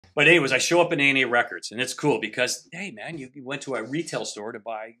But anyways, I show up in A&A Records, and it's cool because, hey, man, you went to a retail store to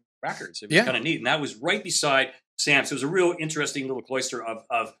buy records. It was kind of neat. And that was right beside Sam's. So it was a real interesting little cloister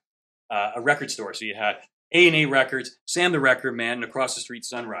of a record store. So you had A&A Records, Sam the Record Man, and across the street,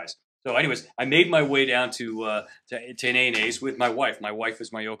 Sunrise. So anyways, I made my way down to an A&A's with my wife. My wife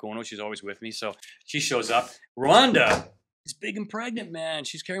is my Yoko Ono. She's always with me. So she shows up. Rhonda is big and pregnant, man.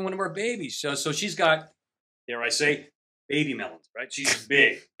 She's carrying one of our babies. So she's got, dare I say, baby melons, right? She's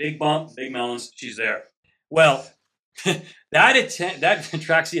big bump, big melons. She's there. Well, that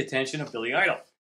attracts the attention of Billy Idol.